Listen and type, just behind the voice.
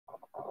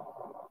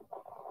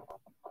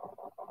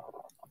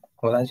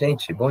Olá,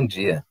 gente, bom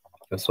dia.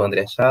 Eu sou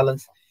André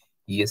Challas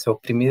e esse é o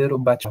primeiro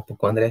bate-papo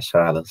com André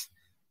Challas.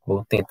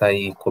 Vou tentar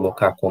aí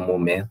colocar como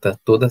meta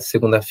toda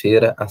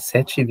segunda-feira às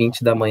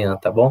 7h20 da manhã,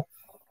 tá bom?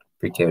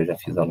 Porque eu já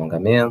fiz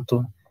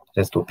alongamento,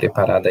 já estou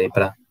preparado aí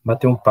para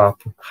bater um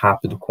papo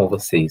rápido com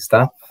vocês,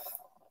 tá?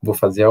 Vou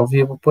fazer ao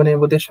vivo, porém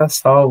vou deixar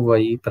salvo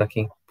aí para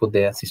quem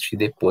puder assistir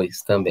depois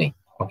também,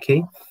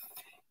 ok?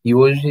 E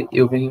hoje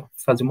eu venho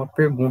fazer uma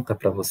pergunta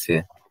para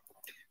você.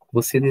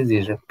 Você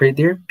deseja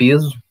perder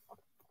peso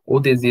ou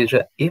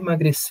deseja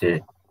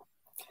emagrecer?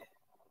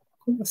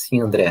 Como assim,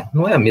 André?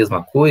 Não é a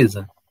mesma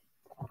coisa?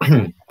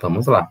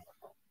 Vamos lá.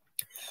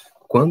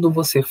 Quando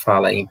você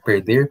fala em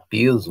perder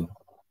peso,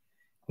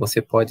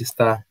 você pode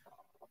estar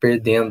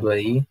perdendo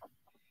aí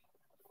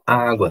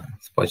água,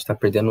 você pode estar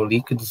perdendo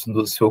líquidos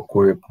do seu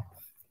corpo,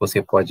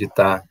 você pode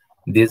estar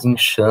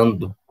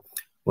desinchando,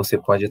 você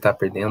pode estar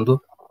perdendo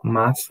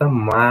massa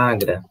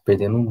magra,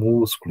 perdendo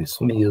músculo,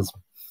 isso mesmo.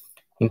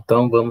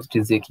 Então, vamos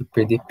dizer que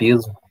perder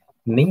peso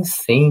nem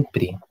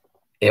sempre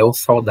é o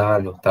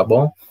saudável, tá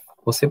bom?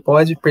 Você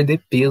pode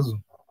perder peso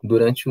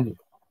durante o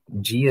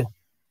dia,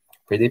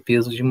 perder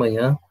peso de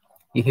manhã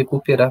e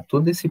recuperar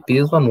todo esse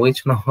peso à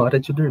noite na hora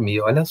de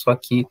dormir. Olha só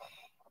que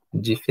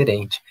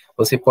diferente.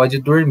 Você pode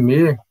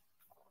dormir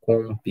com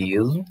um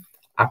peso,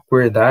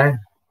 acordar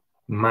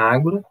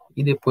magro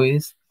e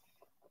depois,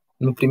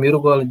 no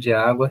primeiro gole de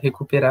água,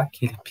 recuperar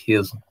aquele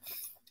peso.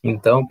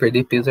 Então,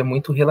 perder peso é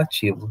muito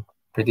relativo.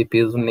 Perder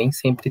peso nem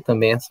sempre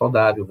também é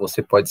saudável.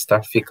 Você pode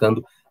estar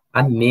ficando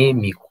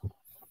anêmico.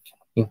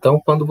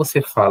 Então, quando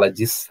você fala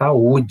de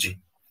saúde,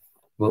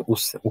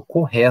 o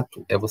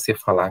correto é você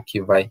falar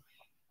que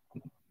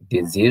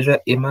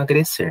deseja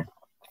emagrecer.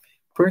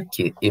 Por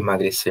que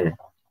emagrecer?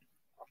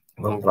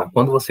 Vamos lá.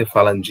 Quando você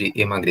fala de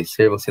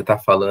emagrecer, você está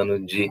falando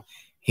de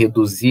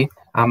reduzir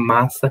a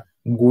massa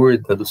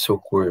gorda do seu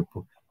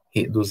corpo,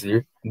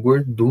 reduzir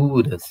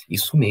gorduras,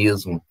 isso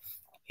mesmo,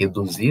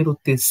 reduzir o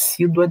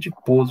tecido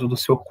adiposo do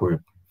seu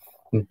corpo.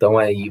 Então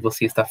aí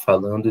você está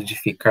falando de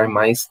ficar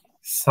mais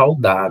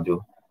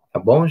saudável, tá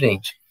bom,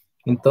 gente?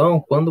 Então,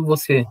 quando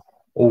você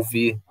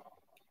ouvir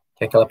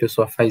que aquela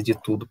pessoa faz de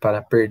tudo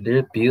para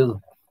perder peso,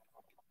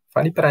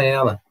 fale para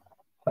ela,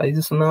 faz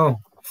isso não,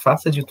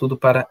 faça de tudo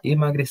para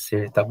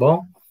emagrecer, tá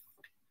bom?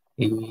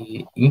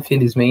 E,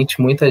 infelizmente,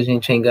 muita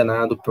gente é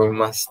enganado por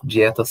umas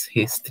dietas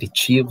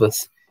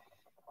restritivas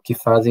que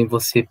fazem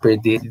você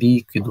perder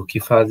líquido,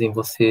 que fazem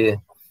você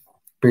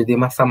perder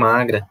massa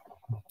magra,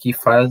 que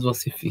faz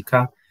você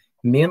ficar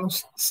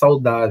menos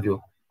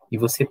saudável e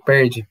você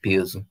perde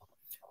peso.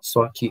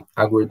 Só que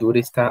a gordura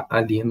está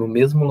ali no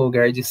mesmo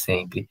lugar de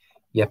sempre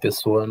e a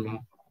pessoa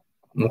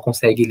não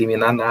consegue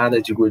eliminar nada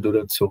de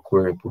gordura do seu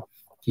corpo.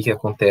 O que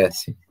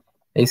acontece?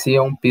 Esse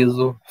é um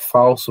peso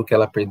falso que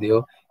ela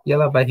perdeu e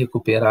ela vai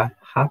recuperar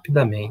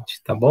rapidamente,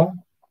 tá bom?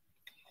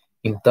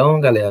 Então,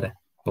 galera,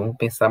 vamos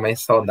pensar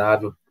mais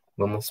saudável,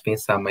 vamos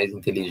pensar mais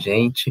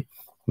inteligente,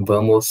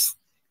 vamos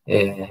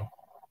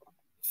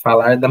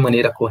falar da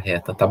maneira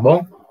correta, tá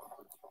bom?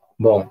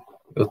 Bom,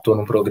 eu estou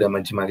no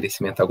programa de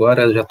emagrecimento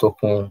agora, eu já estou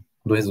com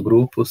 2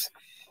 grupos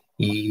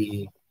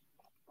e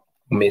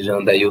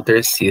almejando aí o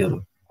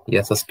terceiro. E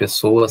essas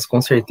pessoas,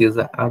 com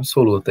certeza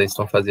absoluta,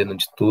 estão fazendo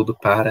de tudo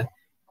para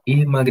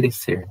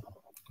emagrecer,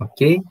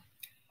 ok?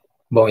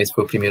 Bom, esse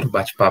foi o primeiro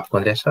bate-papo com o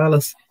André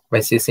Challas.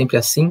 Vai ser sempre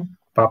assim,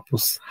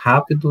 papos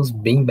rápidos,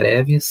 bem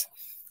breves,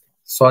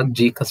 só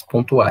dicas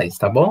pontuais,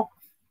 tá bom?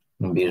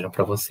 Um beijo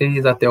para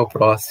vocês, até o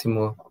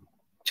próximo.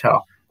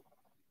 Tchau.